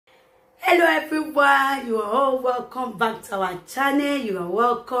Hello everyone, you are all welcome back to our channel. You are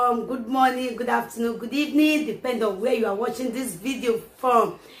welcome. Good morning, good afternoon, good evening, depending on where you are watching this video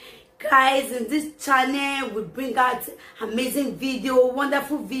from. Guys, in this channel we bring out amazing video,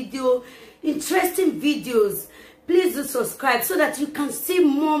 wonderful video, interesting videos. Please do subscribe so that you can see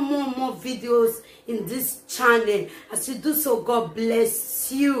more videos in this channel. As you do so, God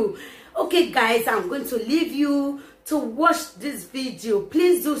bless you. Okay guys, I'm going to leave you to watch this video.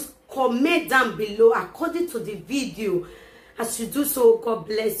 Please do comment down below according to the video. As you do so, God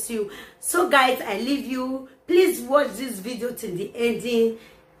bless you. So guys, I leave you. Please watch this video till the ending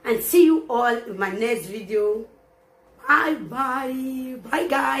and see you all in my next video. Bye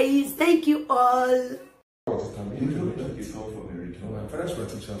guys. Thank you all. My parents were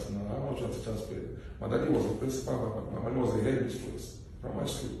teachers now. I was a teacher's pay. My daddy was a principal. My mom was a headmistress from my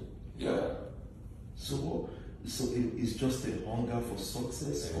school. Yeah. So it's just a hunger for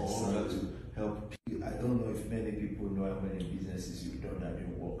success or hunger to help people. I don't know if many people know how many businesses you've done that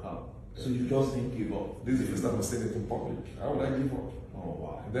didn't work out. So you just didn't give up. This is the first time I'm saying it in public. How would I give up? Oh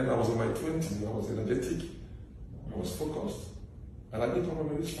wow. And then I was in my 20s. I was energetic. I was focused. And I didn't come from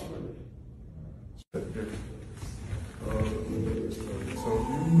a rich family.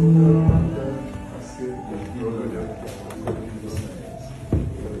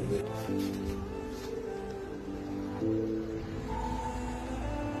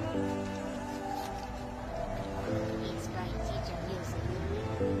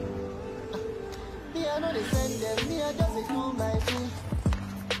 I know they send them, me I just do my thing.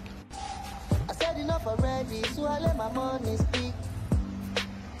 I said enough already, so I let my money speak.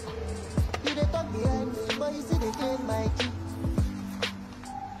 You they talk behind me, but you see they claim my key.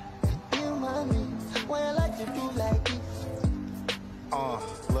 You mommy, why you like to do like this?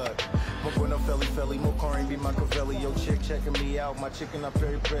 Look, more bueno felly, more corn be Machiavelli. Yo, chick checking me out, my chicken up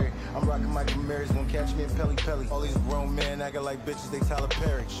peri. I'm rocking Michael Mary's, won't catch me in Pelly. All these grown men acting like bitches, they Tyler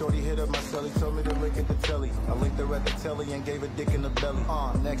Perry. Shorty hit up my celly, told me to link at the telly. I linked her at the telly and gave a dick in the belly.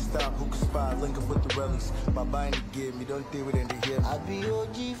 Next stop, hookah spot, link up with the relics. My buying to give me, don't deal with it in the hip. I be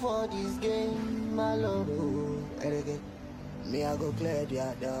OG for this game, my lord. And again, me I go clear the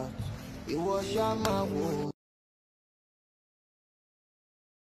other. It was your man,